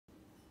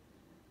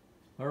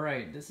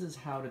Alright, this is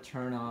how to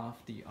turn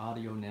off the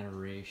audio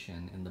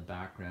narration in the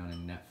background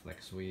in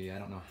Netflix. I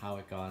don't know how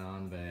it got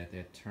on, but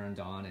it turned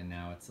on, and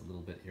now it's a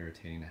little bit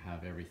irritating to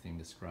have everything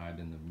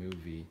described in the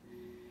movie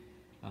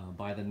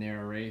by the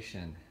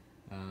narration.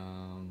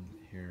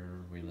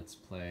 Let's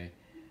play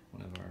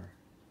one of our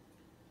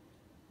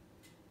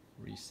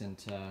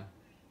recent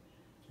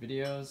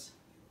videos.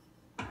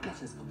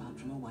 Letters pop out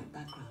from a white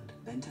background,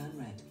 then turn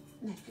red.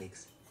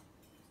 Netflix.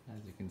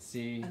 As you can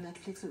see, a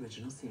Netflix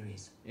original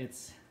series. It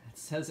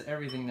says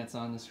everything that's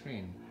on the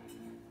screen,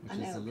 which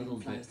is a little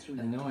bit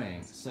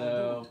annoying.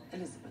 So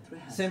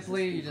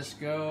simply you just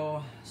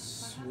go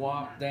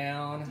swap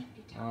down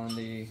on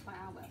the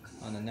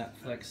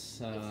Netflix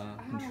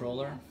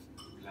controller,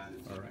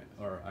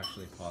 or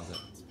actually pause it.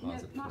 Let's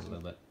pause it for a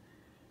little bit,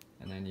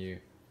 and then you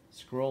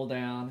scroll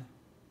down,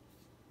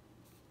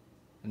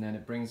 and then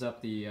it brings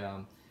up the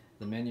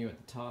menu at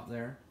the top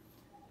there,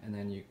 and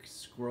then you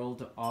scroll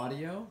to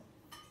audio.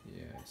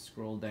 Yeah,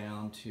 scroll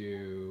down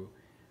to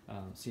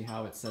see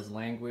how it says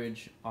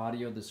language,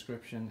 audio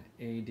description,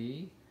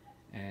 AD,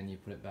 and you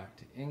put it back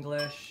to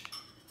English,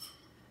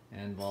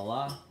 and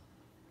voila,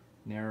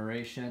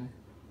 narration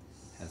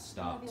has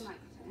stopped.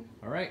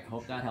 Alright,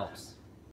 hope that helps.